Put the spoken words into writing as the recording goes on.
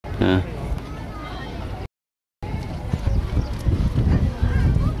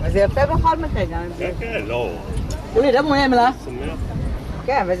giờ tới bác con mới thấy là cái này đã mua em là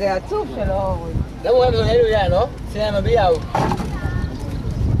cái bây giờ chúc rồi đã mua em rồi hết rồi nó xem mà bây giờ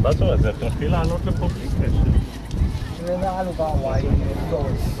Vad så, det är till han åt på flickor. Det är allt bara why då.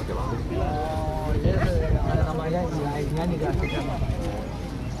 Det är när man gör det igen det där.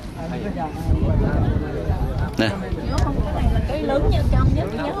 Nè. Cái lớn như trong nhất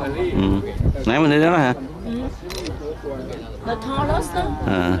nhớ. Nãy mình đi đó hả? Là tallest đó.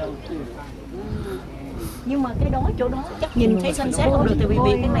 Nhưng mà cái đó chỗ đó chắc nhìn thấy xanh xét không được tại vì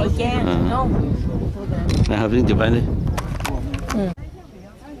cái này cha, không? Nè hợp viên chụp lại đi.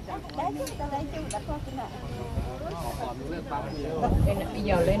 Bây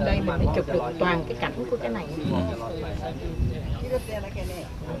giờ lên đây mà chụp được toàn cái cảnh của cái này.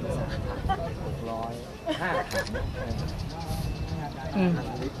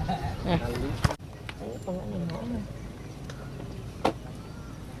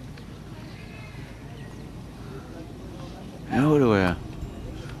 Áo rồi à?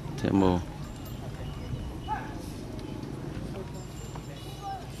 Thêm mồ.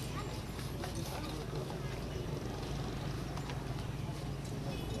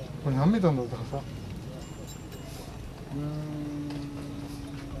これ何メートルの高さ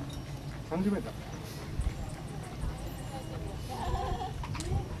？30メートル。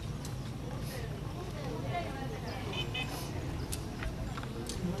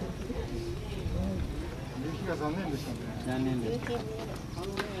雪が残念でしたね。残念です。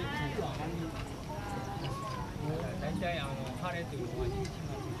大体晴れというのは1月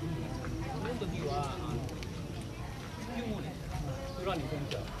その時は雪もね裏に飛ん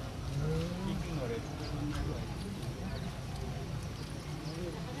じゃう。雪のレース。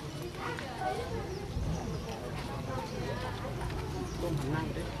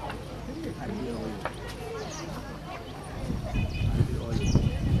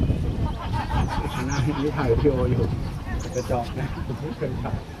นี่ถ่ายวิดีโออยู่กระจอกนะไม่เคยถ่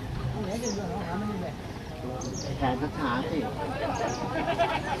ายถ่ายคาสิ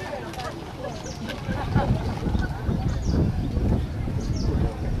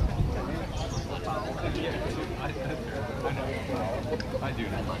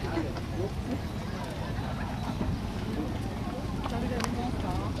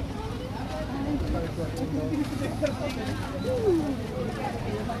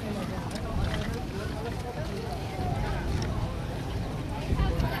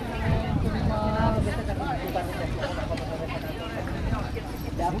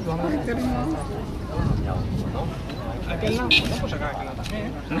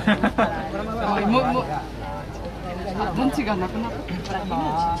文字がなくなった。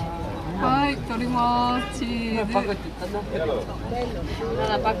はい、取ります。チーズ。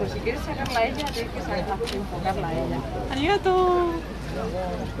ありがとう。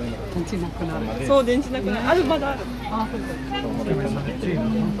電池なくなる。そう、電池なくなる。ある、まだある。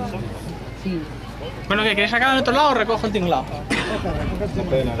Bueno, ¿que quieres sacar al otro lado o recojo el tinglado?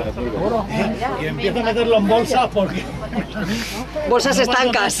 Y empieza a meterlo en bolsas porque... Bolsas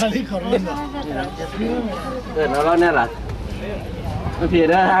estancas. Nó lo nè là phía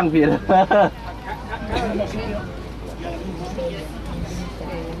đó hàng phía đó.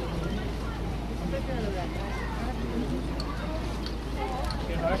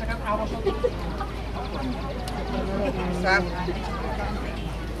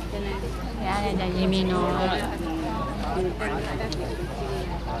 Ya, Jimmy no.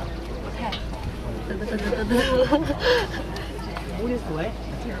 สวย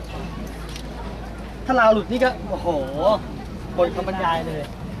ถ้าลาวหลุดนี่ก็โอ้โหบนคำบรรยายเลย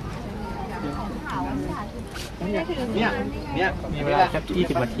เนี่ยมีเวลาแค่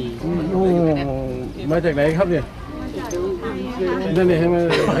20 นาทีโอ้มาจากไหนครับเนี่ยนั่นเองมา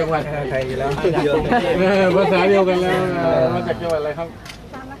จังหวัดไทยอยู่แล้วภาษาเดียวกันแล้วมาจากจังหวัดอะไรครับ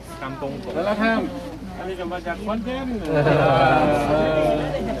กำตงแล้วท่านอันนี้ก็มาจากคอนเทนต์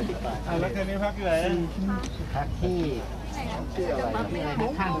แล้วคืนนี้พักที่ไหนพักที่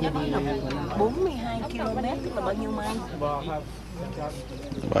ข้างเจดีย์ 42 km tức là bao nhiêu mai?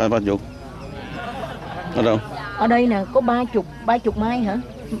 Ba chục. Ở đâu? Ở đây nè có 30 mai hả?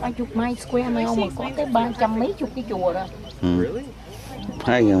 30 mai square mile mà có tới 300 mấy chục cái chùa đó.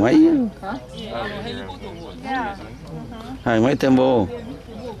 2.000 mấy. Hả? 2 mấy tempo.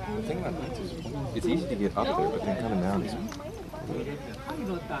 It's easy to get up there, but then coming down is...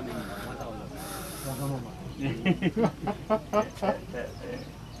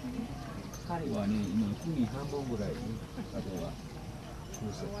 彼はね、今海半分ぐらいあとは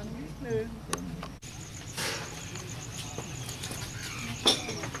風船。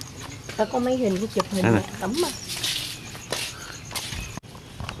Ta có mấy hình cái chụp hình À. tấm mà.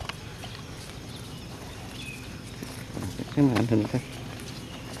 Cái này anh hình cái.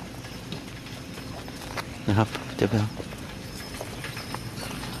 Được không? Chụp không?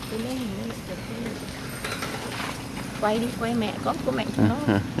 Quay đi, quay mẹ có của mẹ cho nó.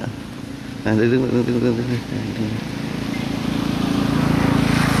 Đứng. Mấy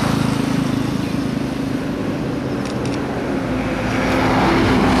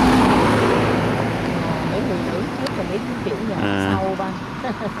người nữ trước là mấy cái kiểu nhà sau ba.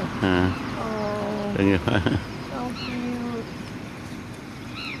 Đừng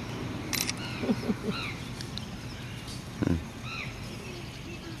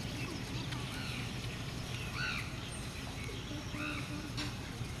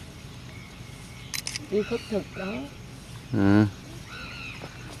đi khất thực đó.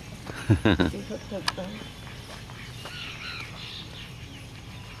 Đi khất thực đó.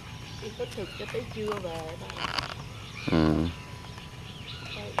 Đi khất thực cho tới trưa về đó.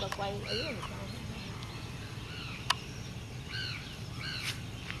 Bà quay ý làm sao?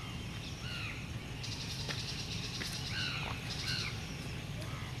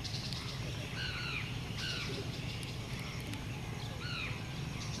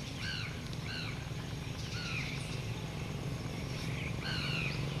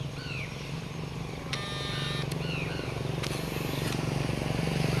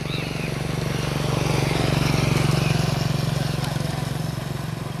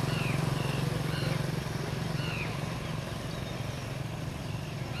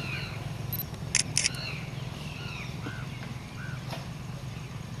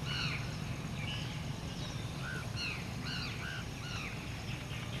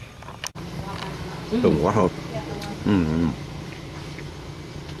 Đừng quá thôi.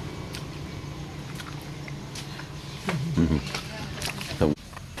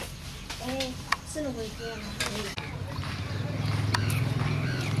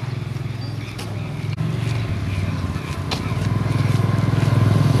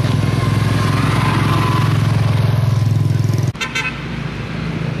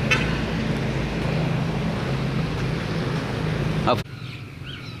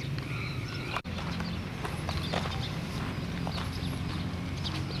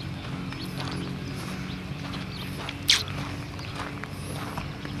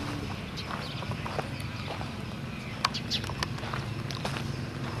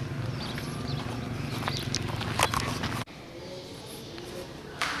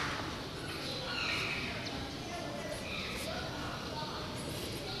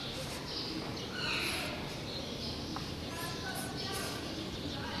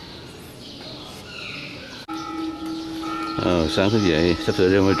 Sáng thức dậy sắp sửa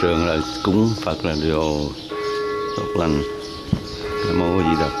ra môi trường là cúng Phật là điều tốt lành. Nam mô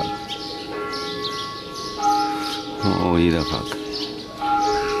Di Đà Phật. Nam mô Di Đà Phật.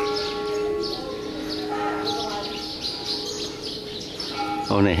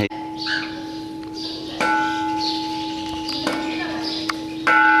 Ô này hay.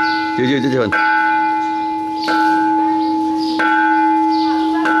 Chưa mình.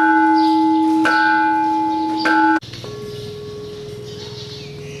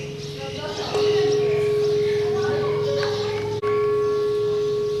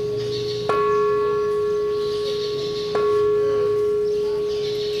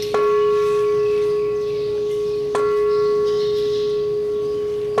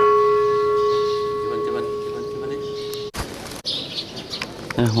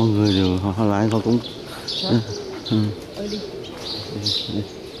 Mọi người đều họ lại họ cũng Đi.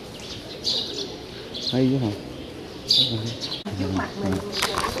 hay chứ hả? Trước mặt mình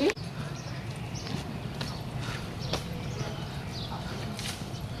biết.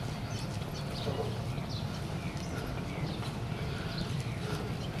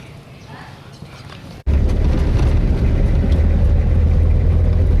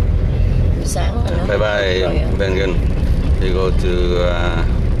 Sáng rồi. Bye bye, Bengen. We go to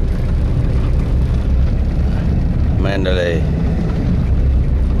Mandalay.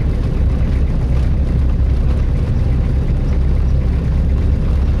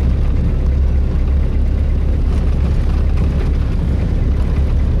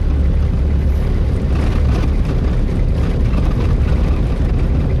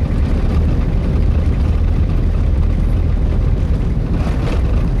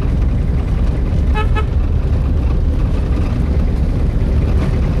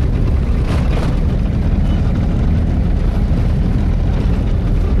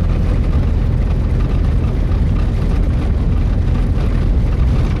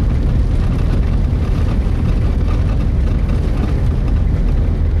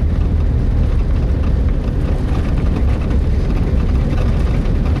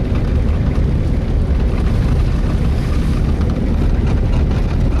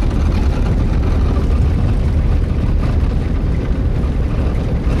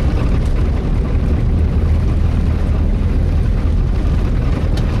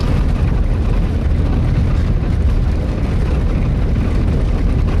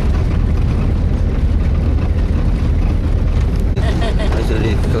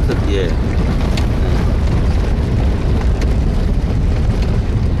 có thịt về.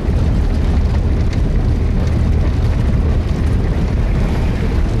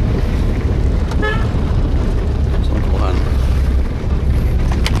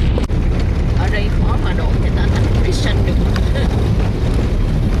 Ở đây khó mà đổi người ta thành Christian được.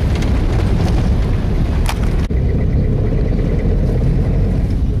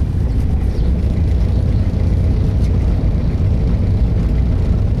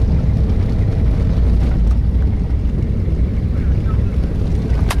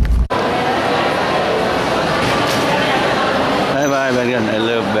 Bye Bergen, I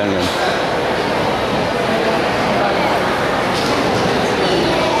love Bergen.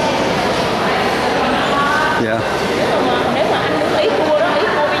 Yeah. Nếu mà anh muốn ý tour đó, ý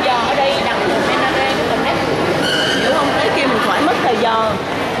tour bây giờ ở đây đặt một Menare nó còn đấy. Hiểu không? Tới kia mình khỏi mất thời giờ.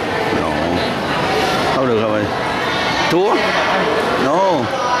 No. Không được rồi. Tour? No.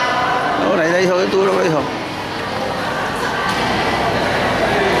 Nó đây đây thôi, tour đâu đây thôi.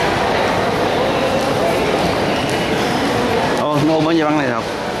 Nó ôm ở nhà băng này không?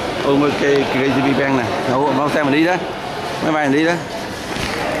 Ôm cái KGB Bank này. Nó bao xe mà đi đó. Máy bay mình đi đó.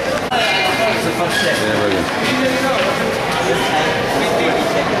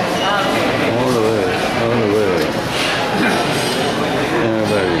 All the way.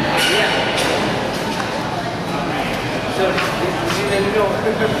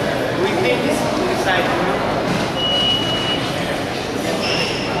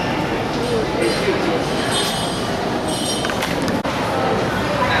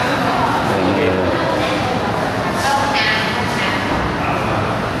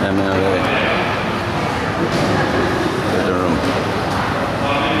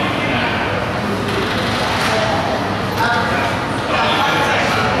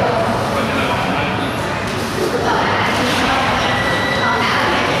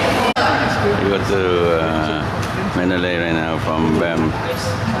 We got to Mandalay right now from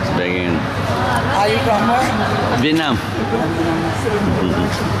Beijing. Are you from where? Vietnam.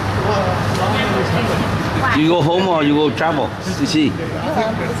 You go home or you go travel to see?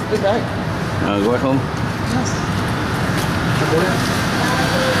 Go back home.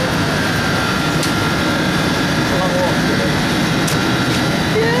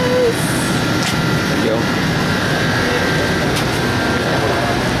 Yes. There you go.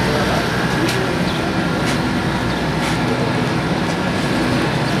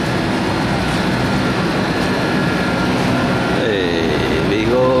 We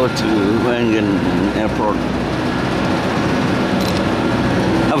go to Wangan Airport.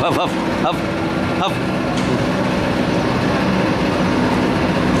 Up.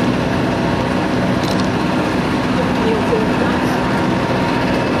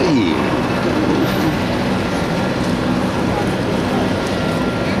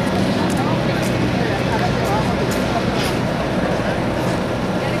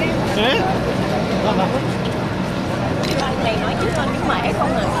 Băng này nói chứ khuyến mãi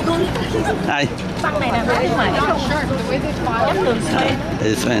không à? Hi. Băng này là nói khuyến mãi không? Chắc đường xuyên.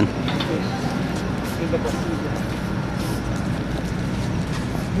 It's fine.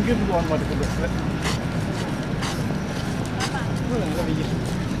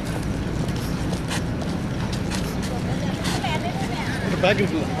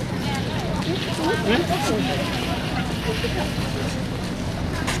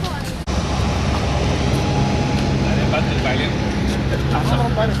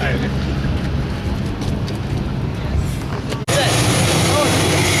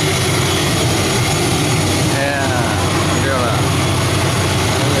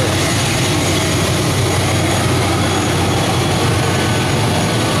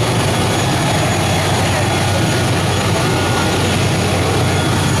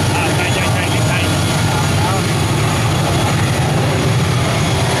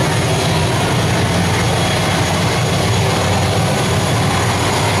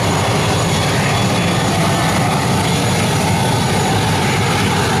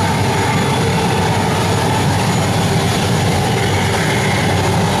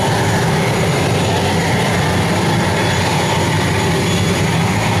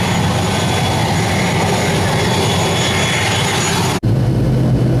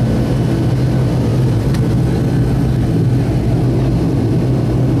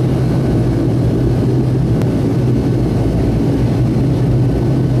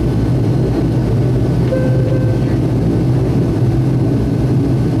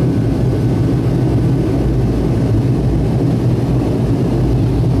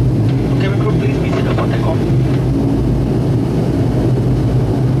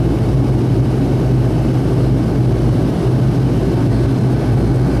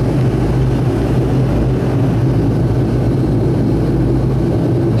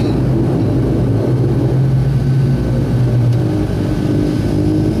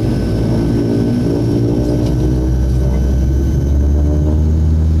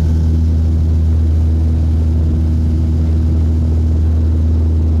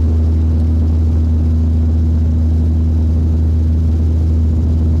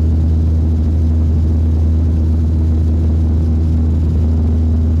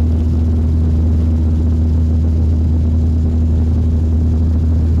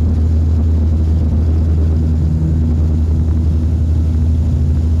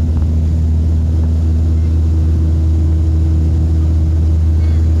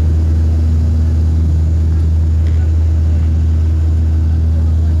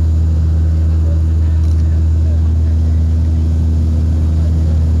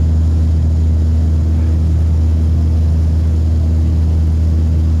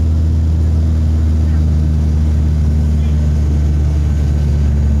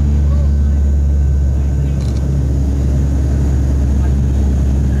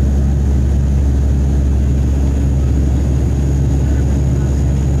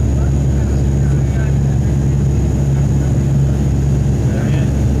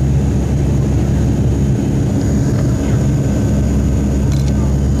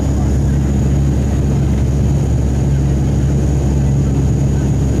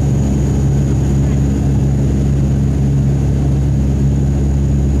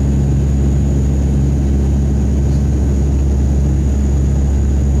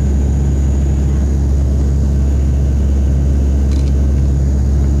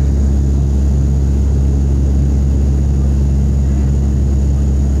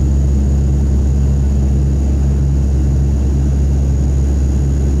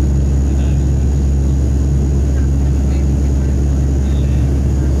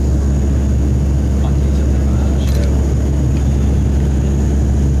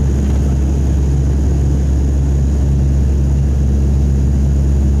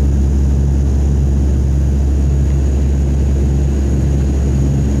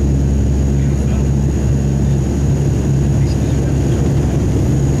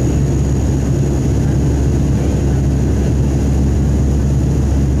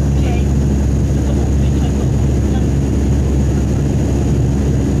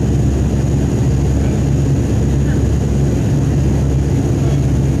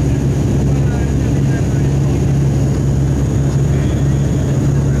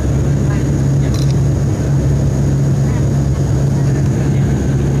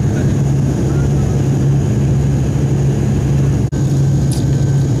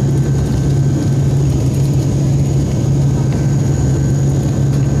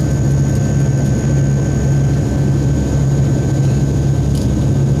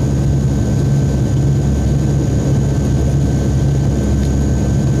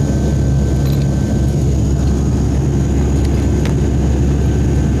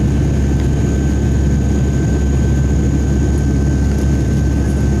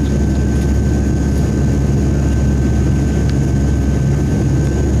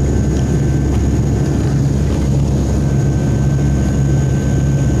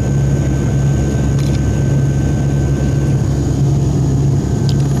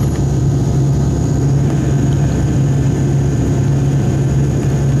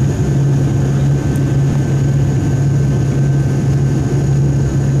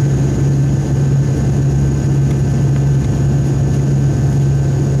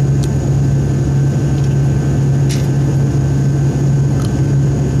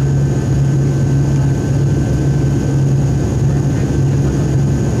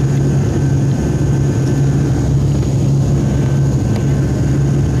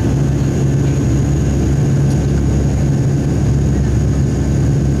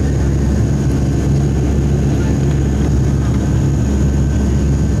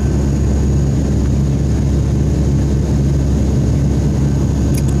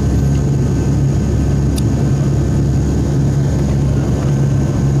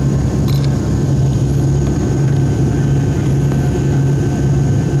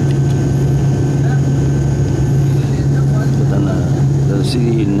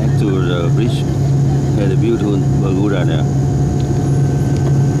 next to the bridge. Here the beautiful pagoda there.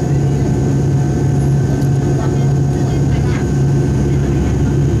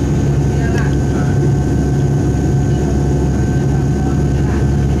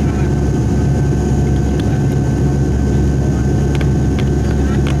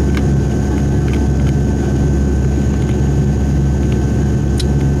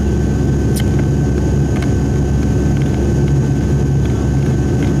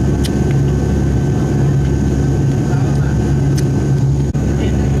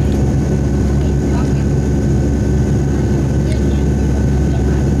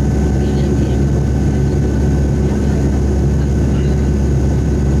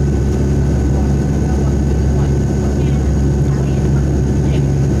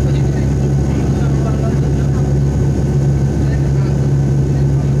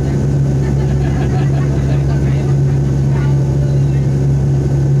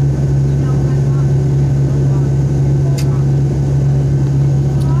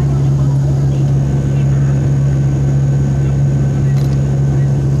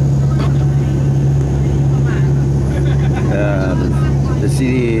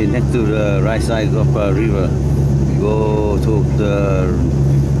 City next to the right side of a river. Go to the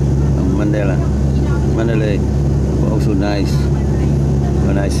Mandalay, also nice,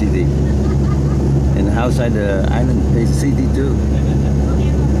 a nice city. And outside the island, there's a city too.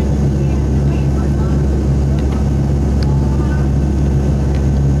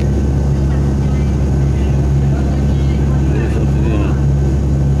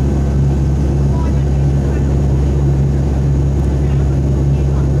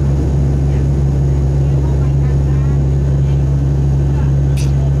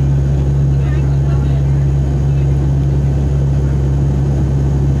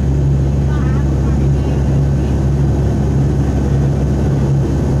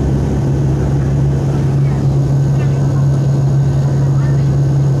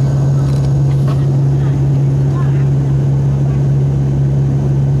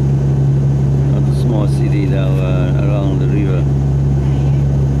 Along the river.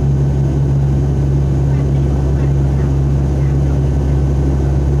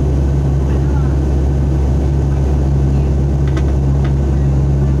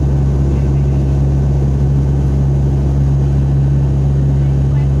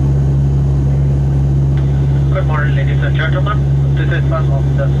 Good morning, ladies and gentlemen. This is first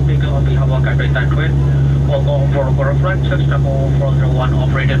officer speaking on behalf of Cathay Thailand. Welcome for our flight 64001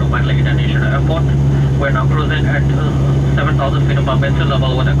 operated on Manila International Airport. We're now cruising at 7,000 feet above sea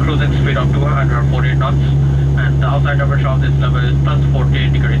level with a cruising speed of 240 knots. And the outside temperature of this level is plus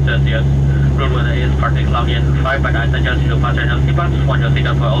 14 degrees Celsius. Road weather is partly cloudy and dry, but I suggest you to fasten your seatbelts when you're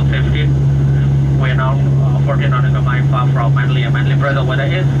seated for all safety. We are now 14 nautical miles far from Manila. Manila present weather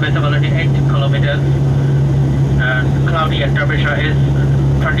is visibility 8 kilometers. And cloudy and temperature is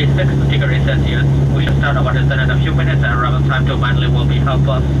 26 degrees Celsius. We should start our descent in a few minutes, and arrival time to Manila will be 8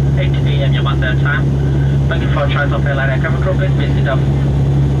 a.m. Yamata time. Thank you for your choice of airline and cabin crew. Please sit up.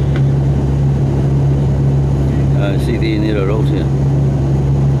 City near the road here.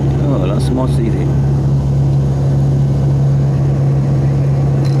 Oh, that's a small city.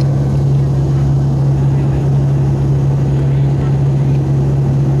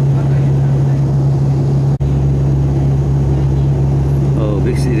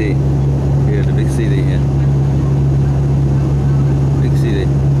 Big city. Here's the big city here. Big city.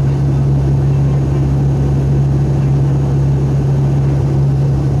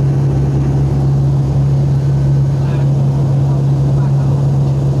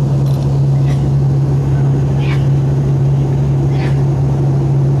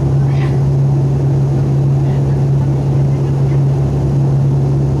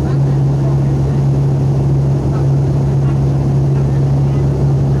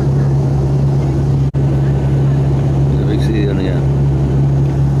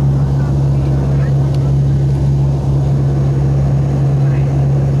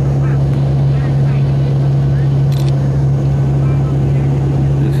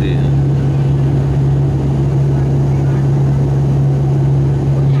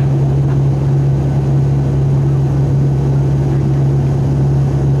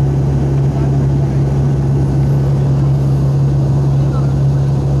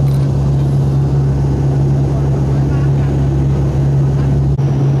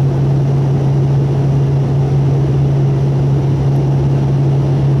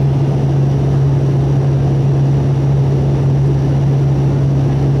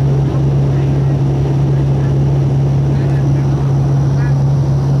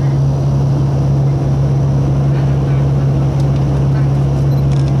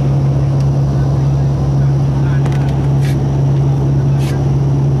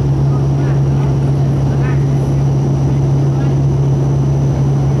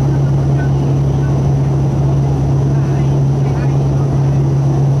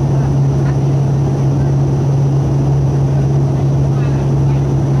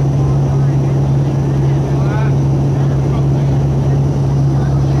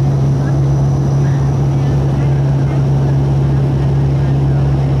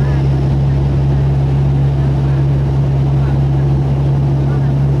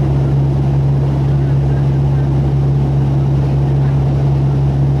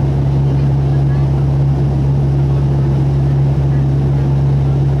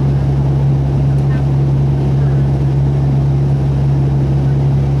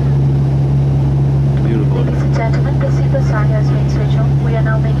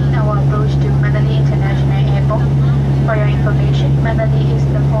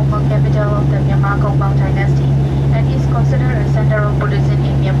 capital of the Myanmar Kongbang dynasty and is considered a center of Buddhism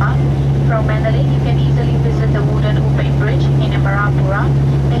in Myanmar. From Mandalay, you can easily visit the wooden Upay Bridge in Amarapura,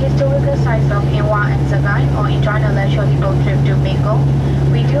 the historical sites of Inwa and Sagai, or enjoy a leisurely boat trip to Bengal.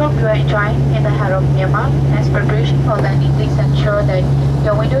 We do hope you are enjoying in the heart of Myanmar. As preparation for landing, please ensure that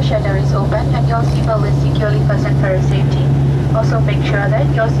your window shutter is open and your seatbelt is securely fastened for your safety. Also make sure that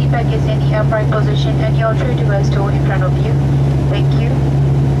your seat bag is in the upright position and your tray to rest door in front of you. Thank you.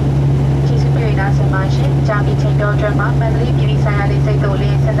 ကျေးဇူးပြုနာဆင်ပါရှင်။ကြာမီချိန်တော်အတွင်းမှာမန္တလေးပြည်ဆိုင်ရာလေးစိတ်တို့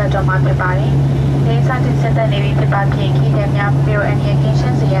လေးဆက်သက်တော်မှာဖြစ်ပါတယ်။လေးစတင်ဆက်သက်နေပြီဖြစ်ပါဖြင့်ခီးတဲ့များပြီးတော့အန်ရကင်းရှ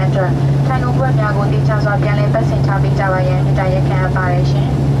င်းစေရန်အတွက်ထိုင်ကုန်ဘွဲ့များကိုတေချာစွာပြန်လည်ပတ်ဆင်ထားပေးကြပါရန်မြစ်တာရက်ခံအပ်ပါတယ်ရှင်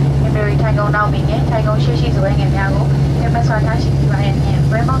။မြန်မာထိုင်ကုန်နောက်ပြီးနဲ့ထိုင်ကုန်ရှိရှိစွဲငယ်များကိုပြန်မစွာထားရှိပြီးပါရန်နဲ့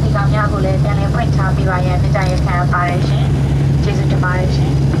ဘွဲမောက်ဒီကောင်များကိုလည်းပြန်လည်ဖွင့်ထားပေးပါရန်မြစ်တာရက်ခံအပ်ပါတယ်ရှင်။ကျေးဇူးတင်ပါတယ်ရှ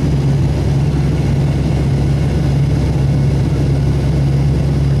င်။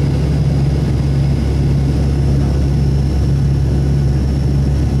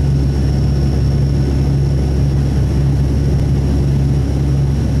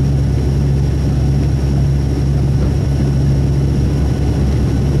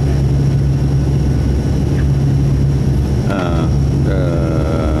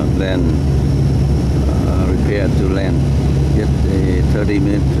 To land, just a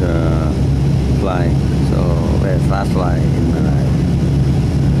 30-minute flight, so very fast flight in Malay.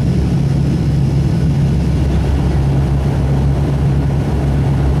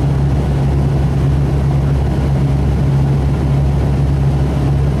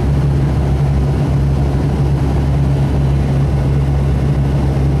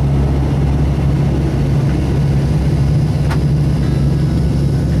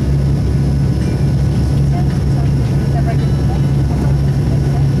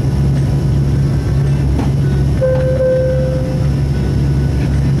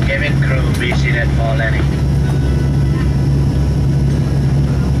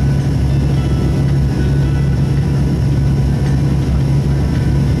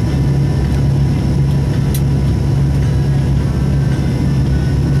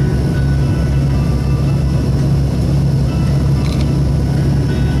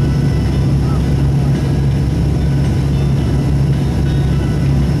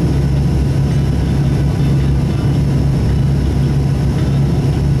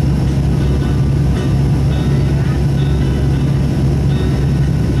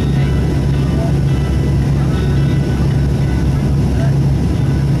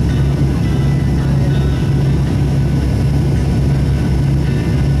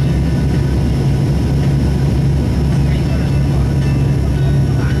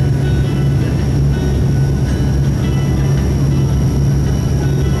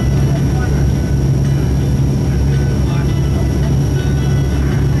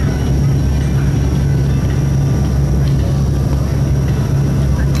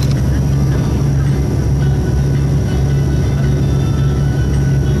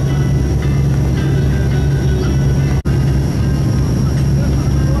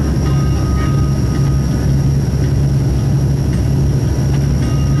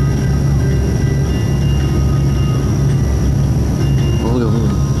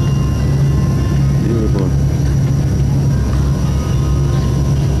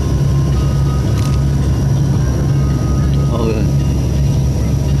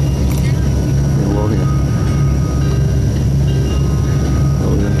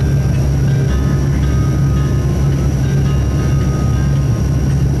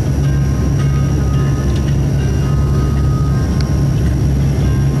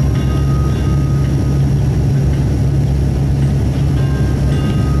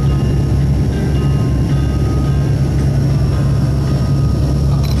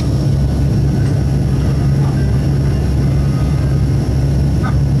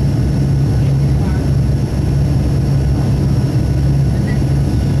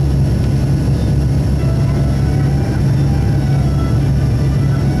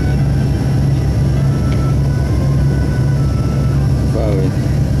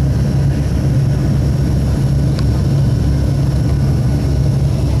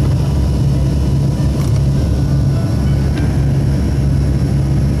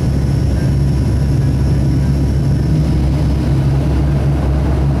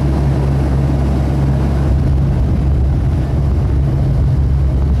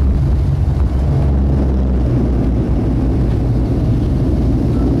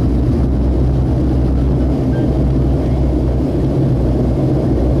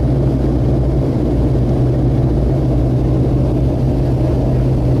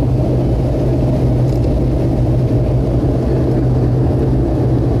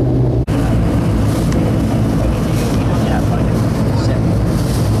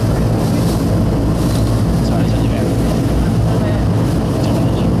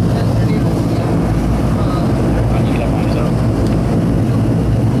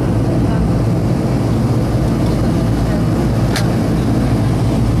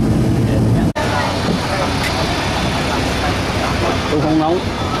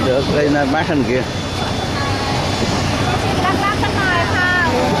 lên bát thân kia.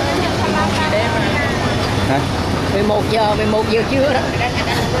 Hả? 11 giờ trưa đó.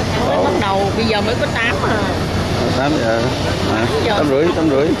 Mới bắt đầu, bây giờ mới có 8 mà. 8 giờ. À, 8 rưỡi.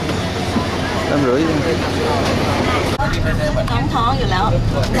 Không thon gì đâu.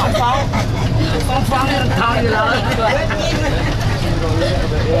 Không thon gì đâu.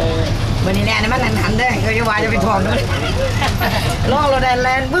 Mình đi nè, nó mất hành đấy, rồi cho qua cho bị thòn nữa. Lo đèn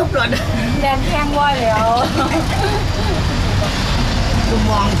lên bước rồi. Đèn khen qua rồi. Tôi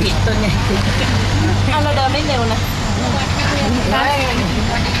mòn thịt tôi nha. Anh là đờn mấy liều nè.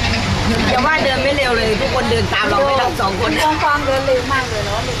 Giờ qua đờn mấy liều rồi,ทุกคนเดินตามเราไม่ต้อง2 คนฟังเดินเร็วมากเลยเ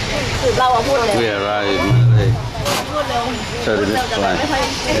นาะคือเราพูดเร็ว We arrive. พูดเร็ว 30 minutes flight.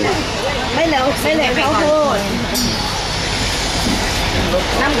 ไม่เร็วเขาพูด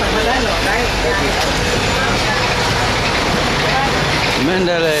นั่งก่อนมาได้หรอได้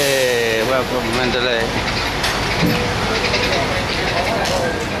Mandalay, welcome Mandalay.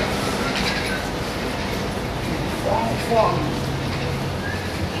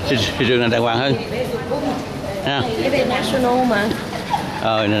 Thị trường này đàng hoàng hơn. Ha. Cái về national mà.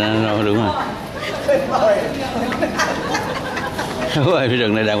 Đúng rồi. Đúng rồi, thị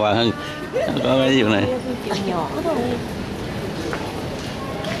trường này đàng hoàng hơn. Có cái gì này. Nhỏ thôi.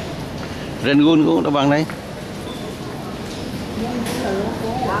 Rangoon cũng đàng hoàng đây.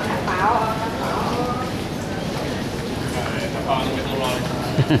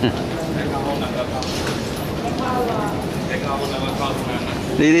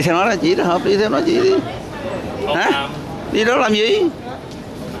 Đi theo nó là chị đó, hợp đi theo nó chị đi. Hả? Đi đó làm gì?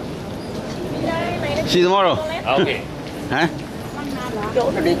 See tomorrow. Okay. Hả?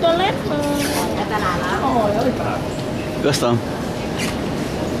 Chỗ nó đi toilet mà. Ôi ơi. Custom.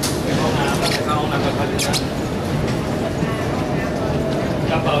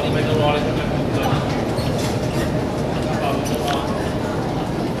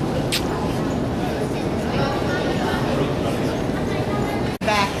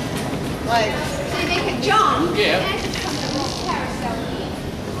 Back. Like, so they can jump. Yeah.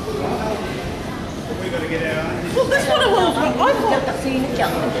 Well, that's what I want. Taxi nó chậm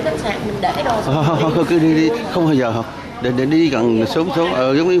cái khách sạn mình để đồ. Thôi cứ đi, không bao giờ học. Để đi gần sớm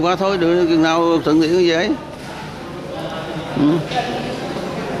giống đi quá thôi, được chừng nào thuận tiện như vậy.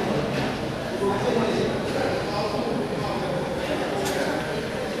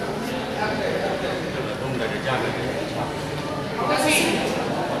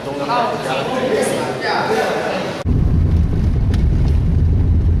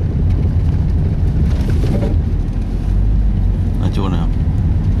 Chua nào.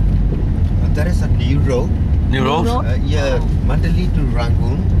 There is a new road. New road? Yeah, Mandalay to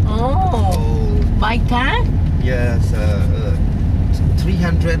Rangoon. Oh, by car? Yes,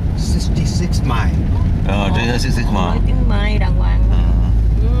 366 miles. 366 Nói miles. tiếng Mai đàng hoàng.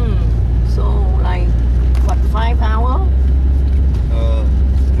 So like what 5 hours?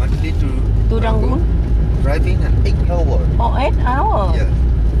 Mandalay to Rangoon? Driving an 8 hours. Oh, 8 hours. Yeah.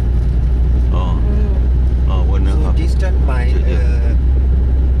 Quên nữa So không? distance by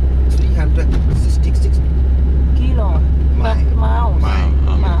 366 Kilo. mile.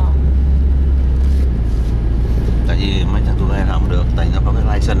 Tại vì mấy thằng tour guide làm không được, tại nó có cái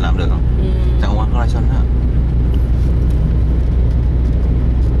license làm được không? Chẳng qua có license đó.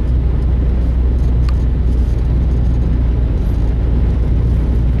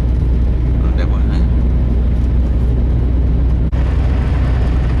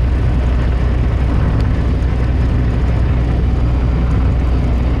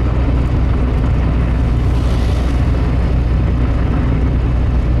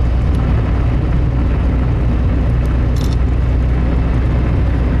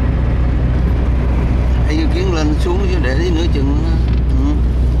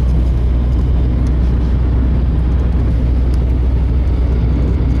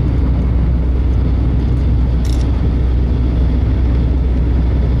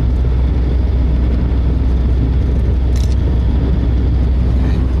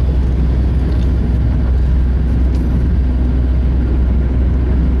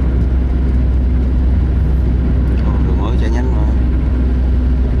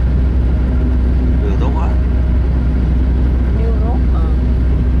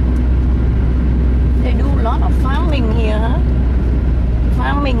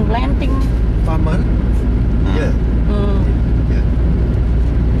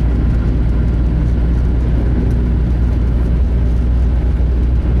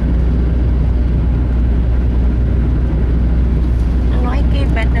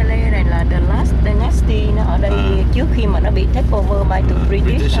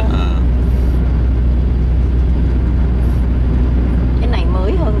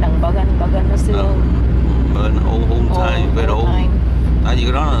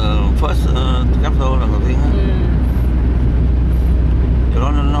 first capital lần đầu tiên á. Chỗ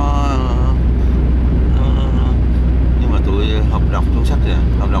đó nó nhưng mà tụi học đọc trong sách rồi,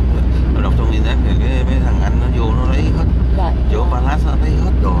 học đọc trong internet thì cái mấy thằng Anh nó vô nó lấy hết. Vậy. Chỗ Palace nó lấy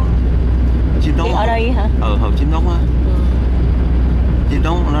hết đồ. Chiếm đóng ở đây hả? Hồi chiếm đóng á. Chiếm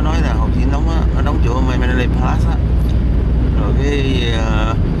đóng nó nói là hồi chiếm đóng á, nó đóng chỗ Mandalay Palace á. Rồi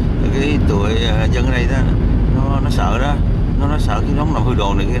cái tụi dân ở đây đó nó sợ đó, nó sợ chiếm đóng làm hư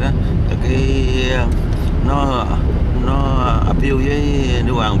đồ này kia đó. Rồi cái nó appeal với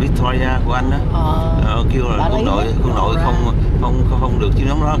nữ hoàng Victoria của Anh đó. Kêu là quân đội không được chiếm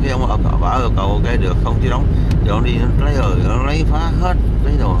đóng đó, cái ông bảo yêu cầu ok được không chiếm đóng. Rồi nó đi nó lấy phá hết,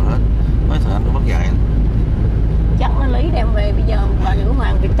 lấy đồ hết. Mấy thằng Anh nó mất dạy. Chắc nó lấy đem về, bây giờ bà nữ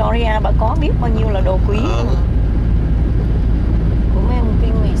hoàng Victoria bà có biết bao nhiêu là đồ quý của mấy ông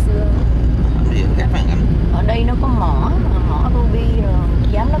Kinh ngày xưa. Ở đây nó có mỏ ruby rồi,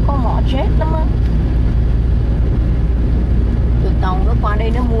 dám nó có mỏ jet lắm á. Từ tàu nó qua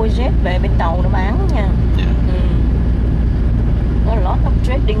đây nó mua jet về bên tàu nó bán nha. Nó lot of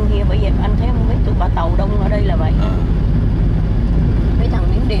trading here, bởi vậy anh thấy không biết tụi bà tàu đông ở đây là vậy. Mấy thằng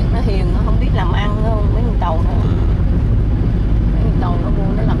Miến Điện nó hiền, nó không biết làm ăn không, mấy con tàu nữa. Mấy con tàu nó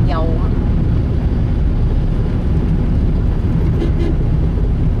mua nó làm giàu.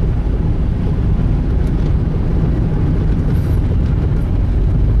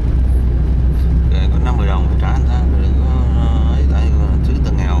 Có 50 đồng phải trả anh ta, đừng có ấy, tại thứ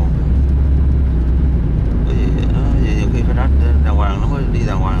tầng nghèo. Bởi vì nó nhiều khi phải đàng hoàng nó mới đi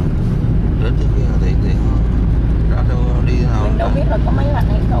đàng hoàng. Đến trước kia thì nó ra đâu đi nào. Mình đâu biết là có máy lạnh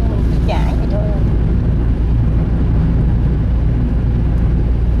hay không, mình chỉ trả vậy thôi.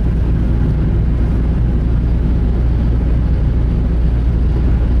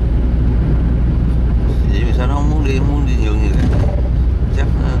 Vậy mà sao nó không muốn đi nhiều như vậy? Chắc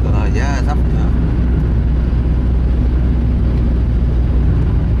giá thấp nữa.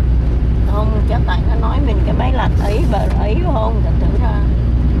 Không, chắc tại nó nói mình cái máy lạnh ấy bờ ấy không, thật thử ra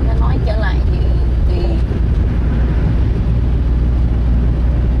nó nói trở lại thì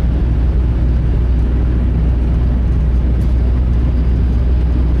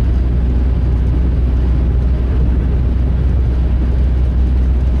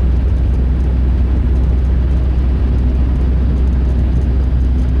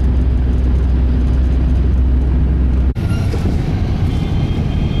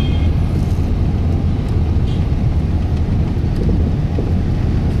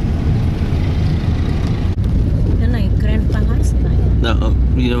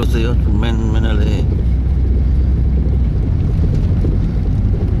University of Mandalay.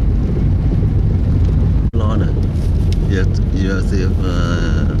 Lo nè, University of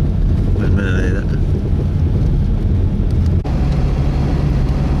Mandalay đó.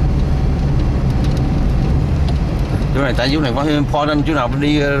 Chỗ này tại chỗ này có important, chỗ nào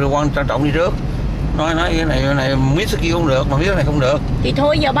đi quan trọng đi trước. Nói cái này miss kia không được, mà miss cái này không được. Thì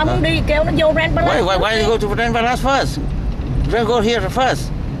thôi giờ ba muốn đi kêu nó vô Grand Palace. Why go to Grand Palace first? We'll go here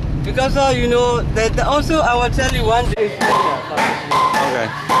first. Because you know that also I will tell you one day. Okay.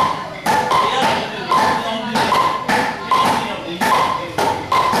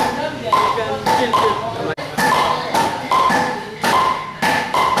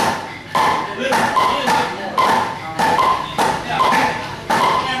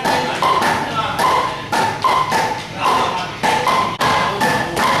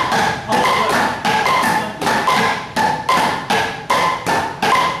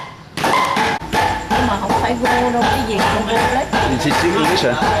 It's English,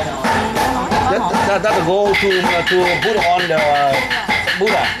 That's the goal to put on the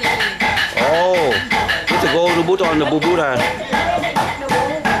Buddha. Oh, it's the goal to put on the Buddha.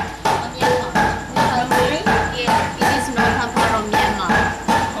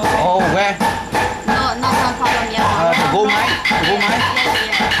 Oh, where? No, not from Myanmar. The gold mine. The gold mine.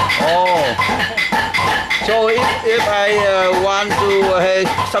 Oh. So if I want to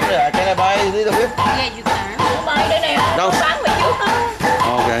something, can I buy a little bit? Yeah, you can. Buy đây nè, Đâu? bán mà trước đó.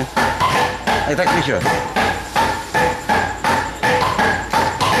 Okay. I take picture.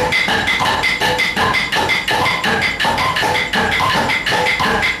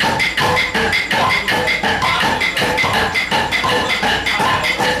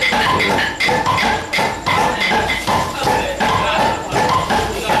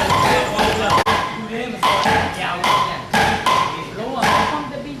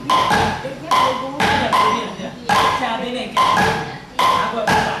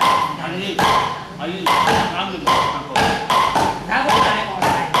 Are you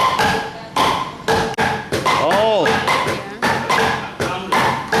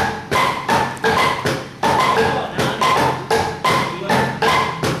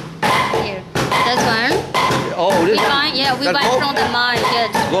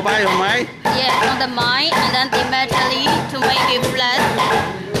Go by on mine? Yes, on the mine, and then they metal to make it flat.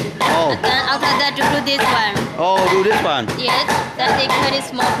 Oh. And then after that to do this one. Oh, do this one. Yes, then they cut it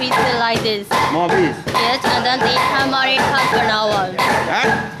small pieces like this. More piece. Yes, and then they hammer it half an hour.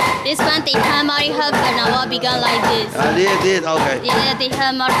 Huh? This one they hammer it half an hour become like this. This, okay. Yeah, they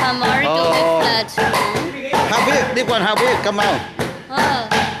hammer to make flat. How big? This one, how big? Come out. Oh,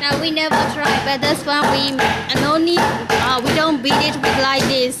 now we never try, but this one we no need. We don't beat it with like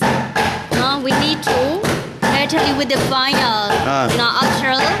this. No, we need to metal it with the fire.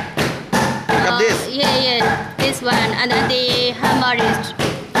 After. This. Yeah, this one, and then they hammer it.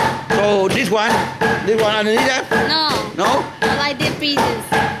 So this one underneath that? No. Like these pieces.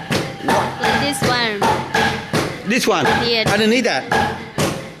 Like this one. This one? Yes. Underneath that?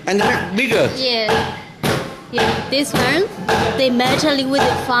 And the back bigger? Yeah. Yeah, this one, they metal it with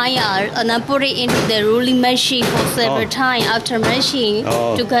the fire and then put it into the rolling machine for several times after machine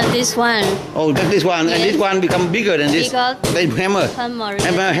to cut this one. Oh, that's this one, and this one become bigger than this. Because they hammer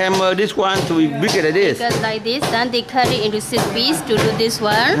this one to be bigger than this. Because like this, then they cut it into 6 pieces to do this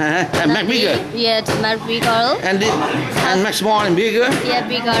one. And make bigger. Yeah, to make bigger. And this, and make small and bigger. Yeah,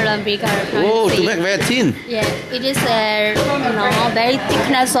 bigger and bigger. Oh, to make very thin. Yeah, it is a very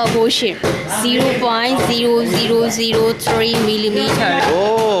thickness of ocean, 0.0003 millimeter.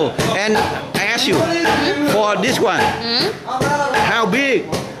 Oh, and I ask you, for this one, how big?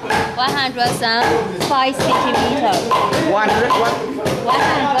 105 centimeter. 100 what?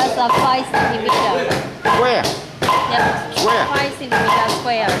 105 centimeter. Where? Yep. Where? 5 centimeter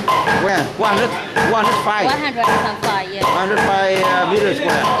square. Where? 105? 105, yeah. 105 meters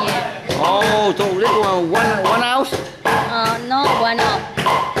square? Yeah. Oh, so this one ounce? No, 1 ounce.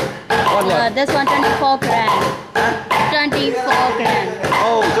 This one 24 gram. 24 gram.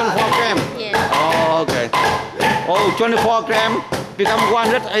 Oh, 24 gram? Yes. Oh, okay. Oh, 24 gram become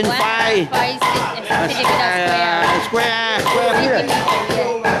 105 square meter.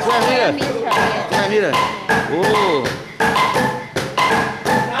 Square meter. Oh.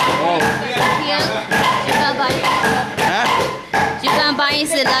 You can buy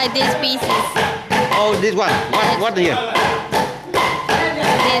it like these pieces. Oh, this one. What here?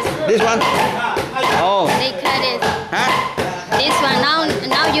 This one? Oh. They cut it. Huh? This one,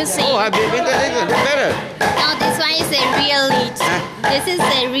 now you see. Oh, I better. Now this one is a real leaf. This is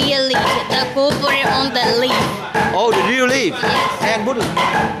a real leaf. The go put it on the leaf. Oh, the real leaf. Yes. And go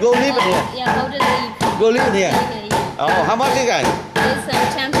leave it here. Yeah, go to the leaf. Go leave it here. Yeah. Oh, how much is that? It's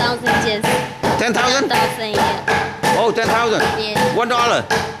 10,000 just. 10,000? 10,000, yeah. Oh, 10,000? Yes. $1? No,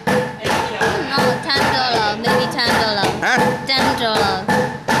 $10, maybe $10. Huh? $10.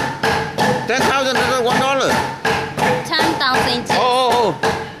 10,000 is $1? 10,000 just. Oh,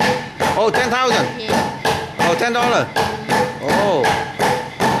 10,000? Yeah. Oh, $10? Oh.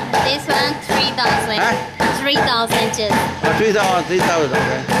 This one, 3,000. Huh? 3,000 just. Oh, 3,000,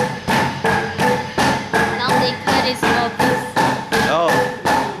 okay. Now they cut it small piece. Oh.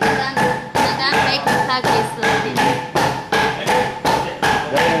 And then make the package like this.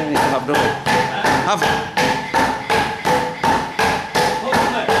 Đây, hợp rồi. Hợp.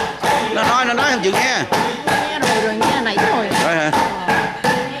 Nó nói không chịu nghe. Nghe rồi nghe nãy rồi. Rồi hả?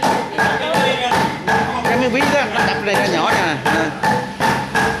 Cái miếng ví đó, nó đập này ra nhỏ nè.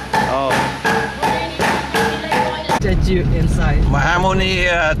 Oh. Statue inside. Mahamuni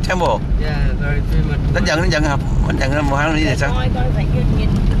Temple. Yeah, very famous. Đánh giận không? Đánh giận Mahamuni thì sao?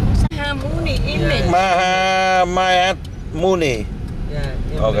 Mahamuni image. Mahamuni.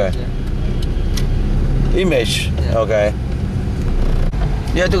 Yeah. Okay. Image. Yeah. Okay.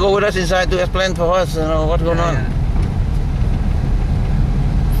 You have to go with us inside to explain for us, what's going on.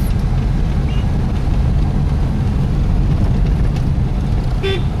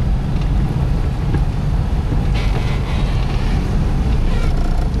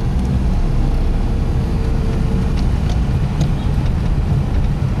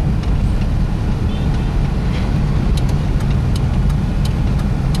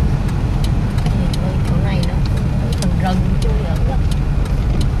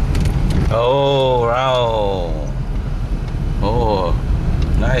 Oh, wow. Oh,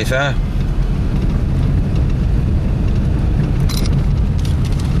 nice, huh?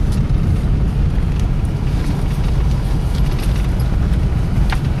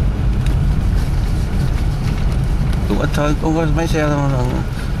 Cũng ít thôi, cũng có mấy xe thôi.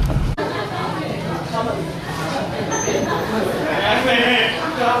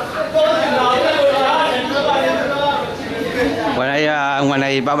 Ngoài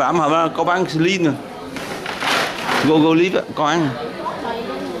này bảo đảm họ có bán lean rồi. Go leaf á, có ăn.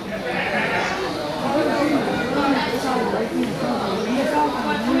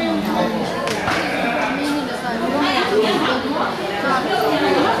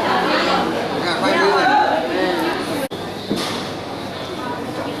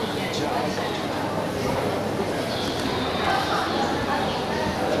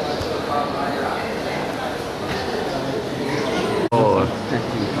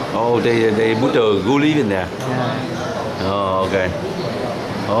 Oh, they put the gold leaf in there. Yeah. Oh, okay.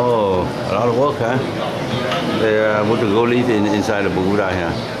 Oh, a lot of work, huh? They put the gold leaf inside the Buddha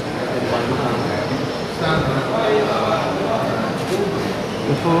here.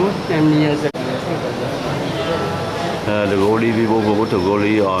 Before 10 years ago. The gold leaf people will put the gold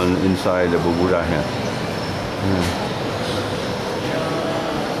leaf on inside the Buddha here.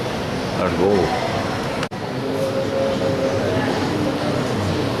 That's gold.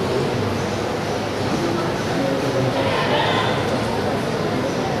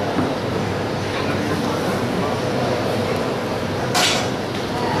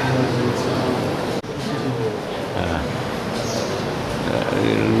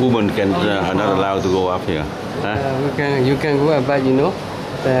 Women are not allowed to go up here. Huh? You can go up, but you know.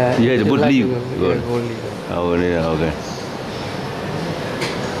 You have to put leave. Good. Oh, yeah, okay.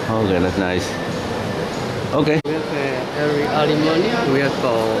 Okay, that's nice. Okay. We have every early morning we have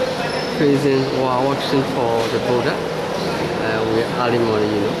praising or washing for the Buddha. We early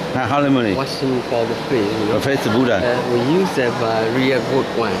morning, you know. Early morning. Washing for the face, you know. Face the Buddha. We use a real good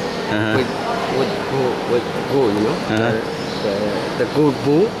one with gold, you know. The gold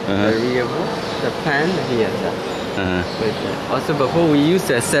bull, the real bull, the pan here. Also before we use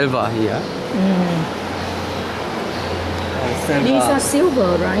the silver here. Silver. These are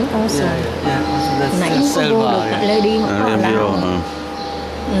silver, right? Also. Yeah. Also the silver. Lady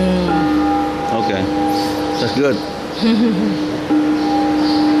Okay, that's good.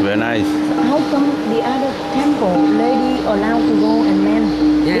 Very nice. How come the other temple, lady allowed to go and men?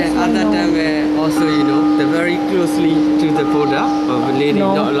 Yeah, at that time also, you know, they're very closely to the Buddha, but the lady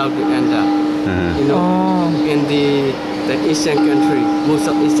not allowed to enter. You know, in the Asian country, most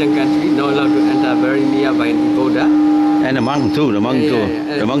of Asian country not allowed to enter very nearby the Buddha. And the monk too, the monk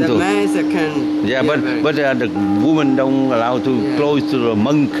too. Man can. Yeah, but the woman don't allow to close to the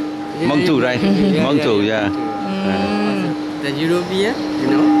monk too, right? Monk too, yeah. The European, you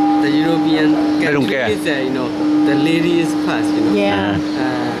know, the European they don't care. Is, you know, the lady is first, you know. Yeah.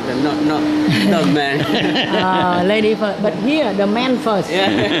 Not man. Lady first, but here the man first. Yeah.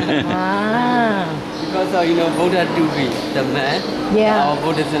 Because you know, Buddha to be the man. Yeah. Our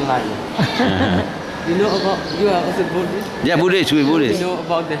Buddhism life. You know about, you are also Buddhist? Yeah, Buddhist, we're Buddhist. You know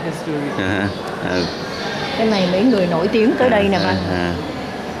about the history. Cái này mấy người nổi tiếng tới đây nè bạn.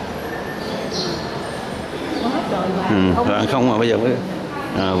 Vàng không mà bây giờ mới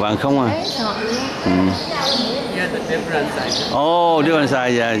vàng không à. Yeah, the different size. Oh, different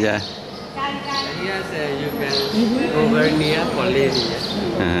size, yeah. Yes, you can go very near for lady.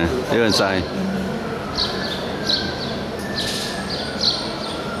 Different size.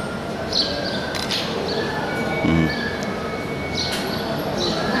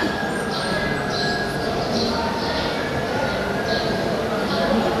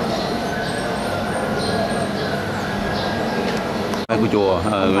 Của chùa,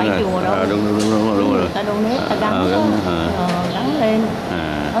 đúng rồi. Đúng rồi. Ta donate, ta gắn lên.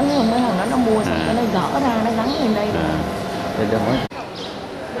 Mấy thằng nó mua xong cái nó gỡ ra, nó gắn lên đây.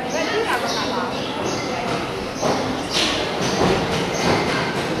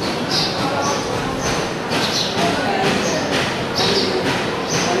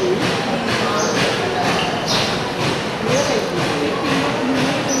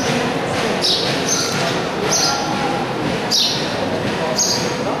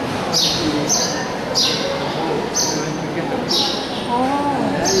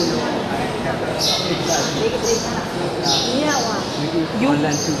 You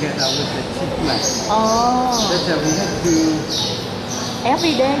learn together with the treatment. Oh. That's why we have to.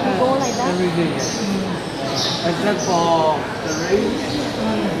 Every day you go like that. Every day. Except for the rain.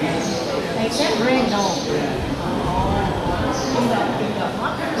 Except rain, no.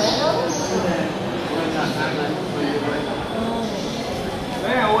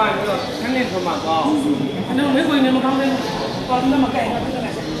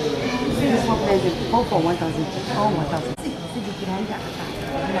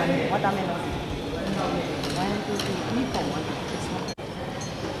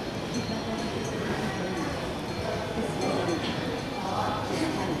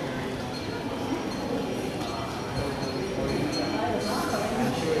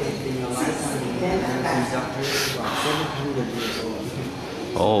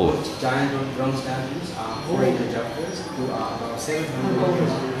 Oh. Giant bronze statues are 400 doctors who are about 700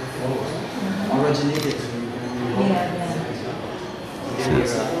 years old. Originated from They are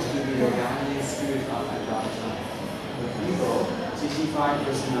supposed to be the guardian spirit of Advaita. People,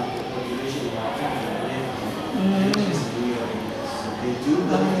 65% of the population are African American. They do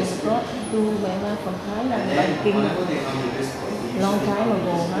believe the spirit. From Thailand, King, long time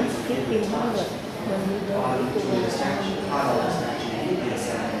ago, huh? 1500, when we go to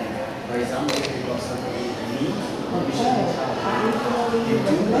For example, if you got somebody in need,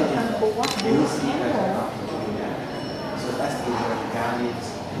 so that's the Ghanaians.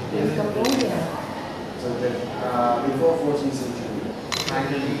 So that before 14th century,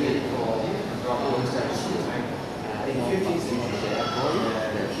 Thailand needed for proper establishment. In 15th century,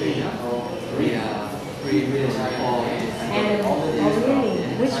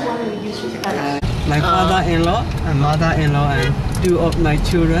 which one we use to my father-in-law and mother-in-law and two of my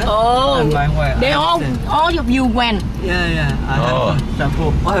children and my wife. They all of you went. Yeah. I have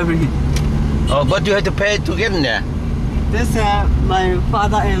support everything. Oh, but you have to pay to get in there. This is my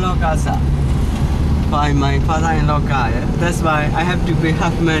father-in-law casa. By my father-in-law car. Yeah? That's why I have to pay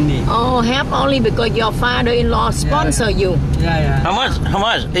half money. Oh, half only because your father-in-law sponsor you. Yeah. How much?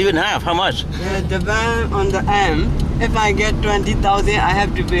 Even half? How much? Yeah, the bank on the M. If I get 20,000, I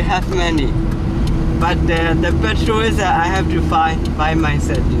have to pay half money. But the petrol is I have to buy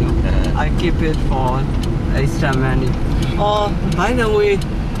myself. I keep it for extra money. Oh, by the way,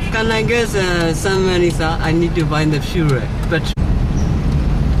 can I get some money, sir? I need to buy the fuel. But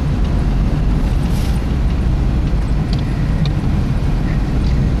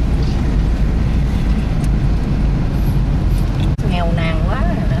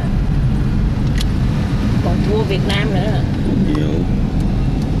Việt Nam nữa.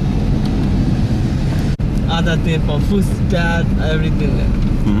 Other thing for food stuff, everything.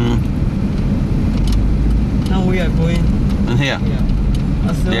 Now we are going here.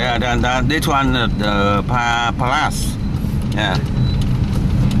 Yeah. Then this one the palace. Yeah.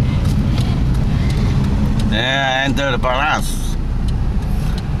 Yeah, enter the palace.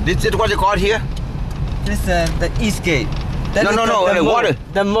 This is what you call here? This the east gate. That no, the water.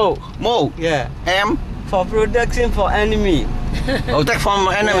 The moat. Moat. Yeah. M. For protection for enemy. Oh, take from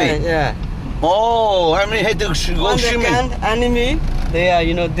enemy. Yeah. Oh, how many had to go swimming? Enemy, they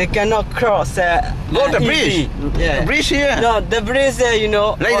are, they cannot cross. Go the bridge. Yeah. The bridge here. No, the bridge,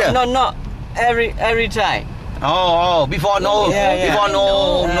 later. No, every time. Oh, before no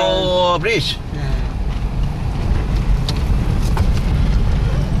bridge.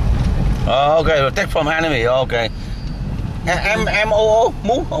 Oh, okay, take from enemy. Okay. M-O-O,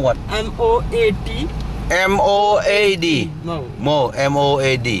 move or what? M-O-A-D. M-O-A-D. Mo.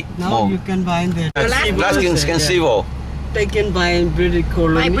 M-O-A-D. Now you can buy the Last civil. Taken by British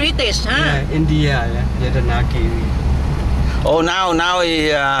colony. By British, huh? Yeah, India, Yadanaki. Oh, now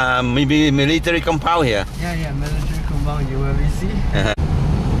maybe military compound here. Yeah, military compound. You will see.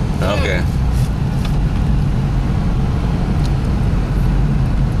 Okay.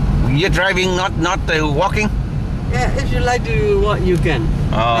 You're driving, not walking. Yeah, if you like to walk, you can.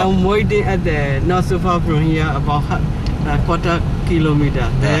 I'm waiting at the not so far from here, about a quarter kilometer.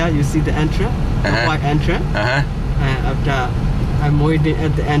 There you see the entrance, the white entrance. After I'm waiting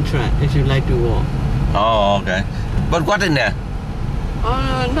at the entrance, if you like to walk. Oh, okay. But what in there?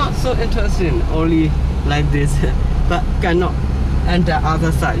 Not so interesting. Only like this, but cannot enter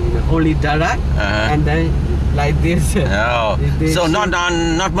other side. Only direct, and then like this. Oh, so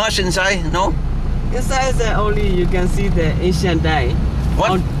not much inside, no. Inside only you can see the ancient dye.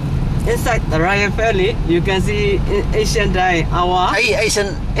 What? Inside the royal family, you can see ancient dye. Our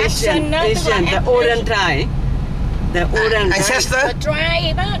Asian, the olden time. The olden ancestor. The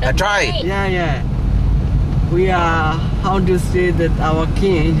tribe. A tribe. Yeah. We are how to say that our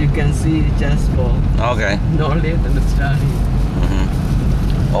king. You can see just for knowledge and study.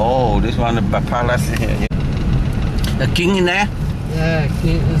 Oh, this one the palace here. The king in there. Yeah,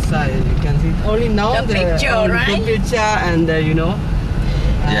 king inside. You can see only now the picture, right? The picture and the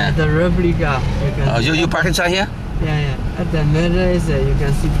replica. You park inside here? Yeah. At the middle is you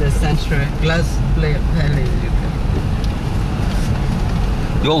can see the central glass plate palace.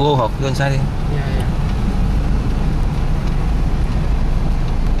 Go inside. Yeah.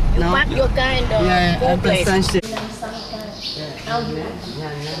 You park your car in the at the sunset.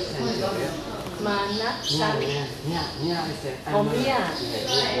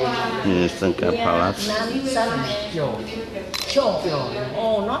 Sangka Palace.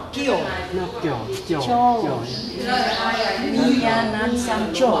 Oh, not Kyo.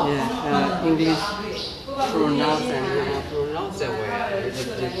 English pronounce and pronounce the way is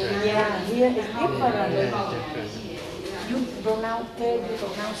different. Yeah, here is different. You pronounce K, you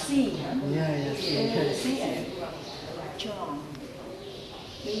pronounce C. Yeah. C. Chong.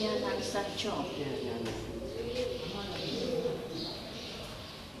 Chong.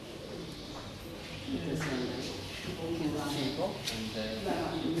 This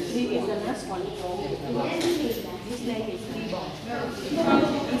is the last one. His name is Seaborn.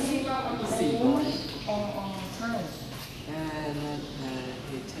 Seaborn. On time. And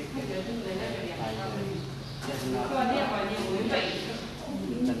he take it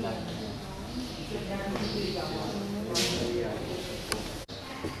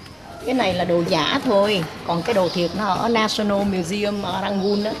Cái này là đồ giả thôi, còn cái đồ thiệt nó ở National Museum ở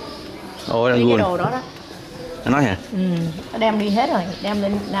Rangoon đó. Ồ, Rangoon. Cái đồ đó đó. Nó nói hả? Ừ, nó đem đi hết rồi, đem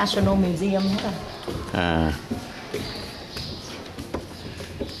lên National Museum hết rồi. À.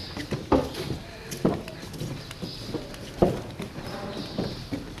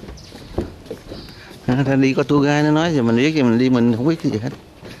 Ta đi có tour guide nó nói rồi mình biết thì mình đi mình không biết cái gì hết.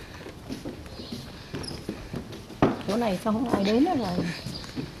 Chỗ này sao không ai đến đó rồi?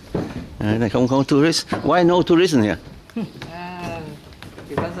 Này không tourist. Why no tourist in here?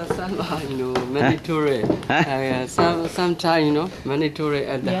 Because of some are, many tourists. Sometimes, many tourists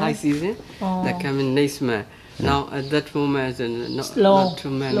at the high season, they come in next month. Now at that moment, not too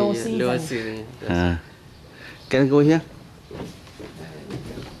many. Low season. Can I go here?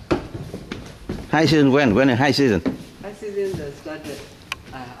 High season when? When is high season? High season started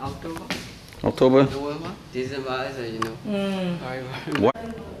October. October. November, December, What?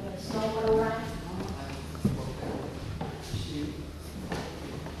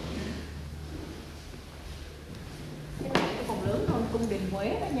 Còn lớn hơn cung đình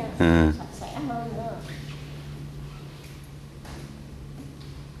Huế đó nha. Sạch sẽ hơn nữa.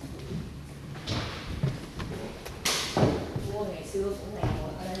 Vua ngày xưa cũng nghèo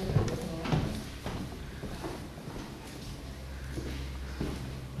ở đây.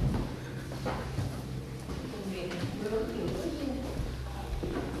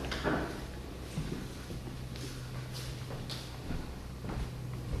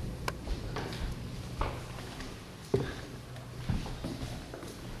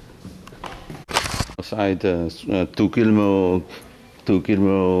 Outside 2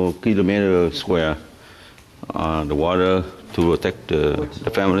 kilometer square. The water to protect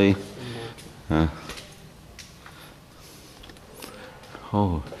the family.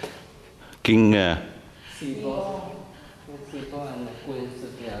 Oh, King. The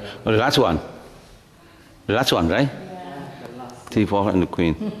last one. The last one, right? T4 and the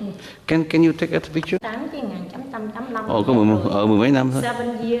Queen. Can you take a picture? 1885. Có mười mấy năm thôi.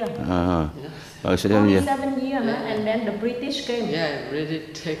 7 years. 7 years. 7 years, and then the British came. Yeah, British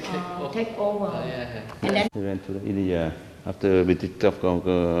take over. And then They went to India after British took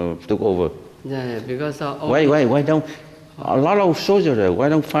over. Yeah, because Why don't a lot of soldiers there? Why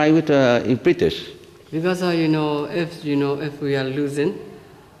don't fight with British? Because if we are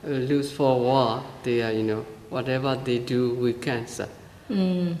lose for war, they are whatever they do we cancel.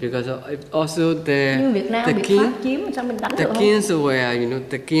 Because also the kings were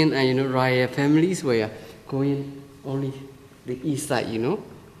the king and royal families were going only the east side,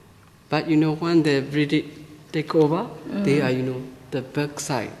 but when the British take over, they are the back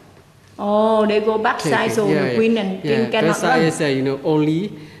side. Oh, they go back side, so the Queen and King cannot back side run. is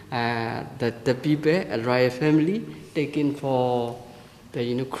only the people, a royal family, taken for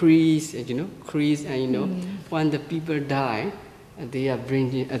the crease, and when the people die, they are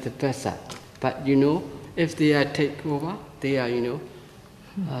bringing at the back side. But if they are take over, they are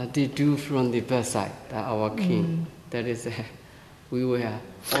they do from the back side. Our king, that is we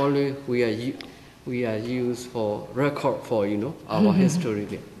are used for record for our history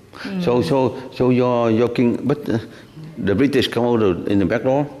there. So your king, but the British come over in the back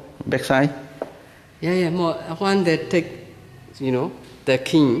door, back side. Yeah. More when they take, the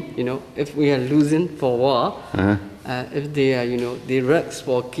king, if we are losing for war, if they are, they rest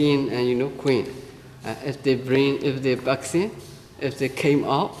for king and queen. If they vaccine, if they came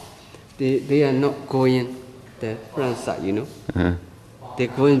out, they are not going the front side, They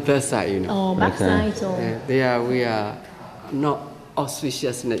go in back side, Oh, back side, so we are not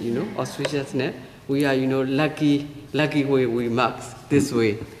auspiciousness, auspiciousness. We are, lucky way we mark this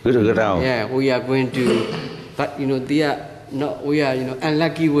way. Good around. Yeah, we are going to, but they are not. We are,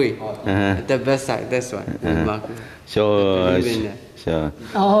 unlucky way. The best side. That's why we mark. So.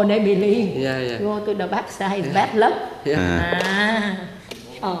 Oh, they believe. Yeah. Go to the back side, bad luck. Yeah.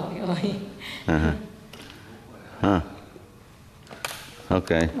 Ôi.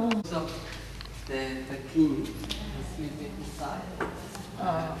 Okay. So the king is sleeping inside.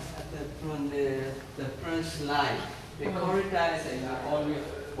 From the French line, the corridor is always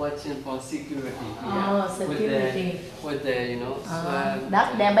watching for security. Security. With the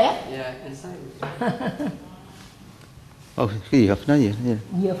That's their bed. Yeah, inside. Cái gì gặp nó gì?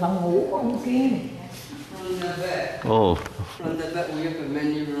 Giờ phòng ngủ của ông Kim. the back. Oh. From the back we have a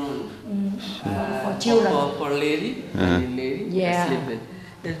many room. For children. For lady. Lady. Yeah. Sleeping.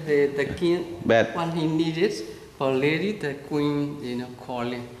 If the king, Bed. when he needed, for lady, the queen,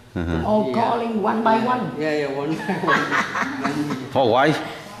 calling. Oh, calling one by one. Yeah, one by one. For why?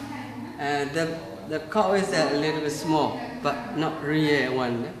 The cow is a little bit small, but not real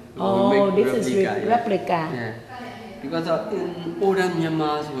one. Oh, this is replica. Yeah. Because in olden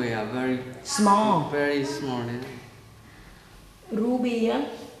Myanmar we are very small. Very small. Ruby, yeah?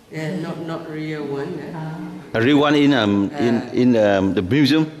 Yeah, not real one. A real one in the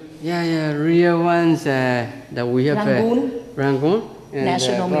museum? Yeah, real ones that we have. Rangoon.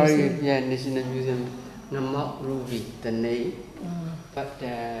 National Museum. Yeah, National Museum. Namak Ruby, the name. But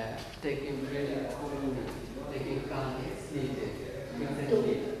taking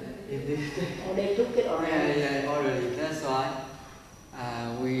Oh, they took it already. Yeah, already. That's why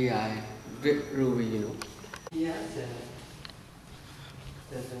we are big ruby, Yes.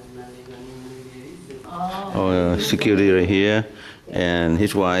 Oh, security right here, and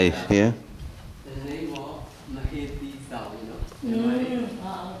his wife here. The name of Maheti Sao,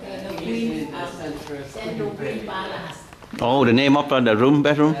 Okay, the Queen, Central Queen Palace. Oh, the name of the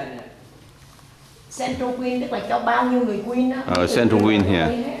bedroom? Central Queen tức là cho bao nhiêu người Queen đó. Central Queen here.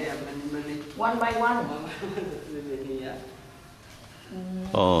 One by one.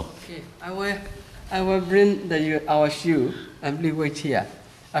 Oh. Okay, I will bring our shoe and please wait here.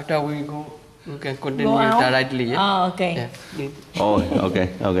 After we go, we can continue directly. Yeah? Oh, okay. Yeah. Oh, okay.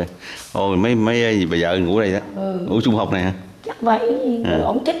 Oh, mấy bà vợ ngủ đây đó. Ngủ chung học này hả? Chắc vậy.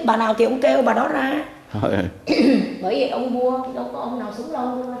 Ông thích bà nào thì ông kêu bà đó ra. Bởi vì ông vua đâu có ông nào xuống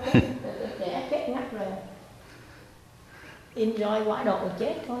lâu đâu để chết ngắt rồi. Enjoy quá độ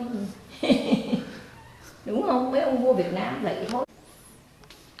chết thôi. Đúng không? Mấy ông vua Việt Nam vậy thôi.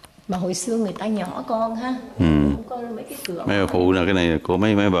 Mà hồi xưa người ta nhỏ con ha. Không có mấy cái cửa. Mấy bà phụ nè, cái này của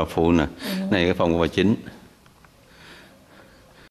mấy bà phụ nè. Này cái phòng của bà chính.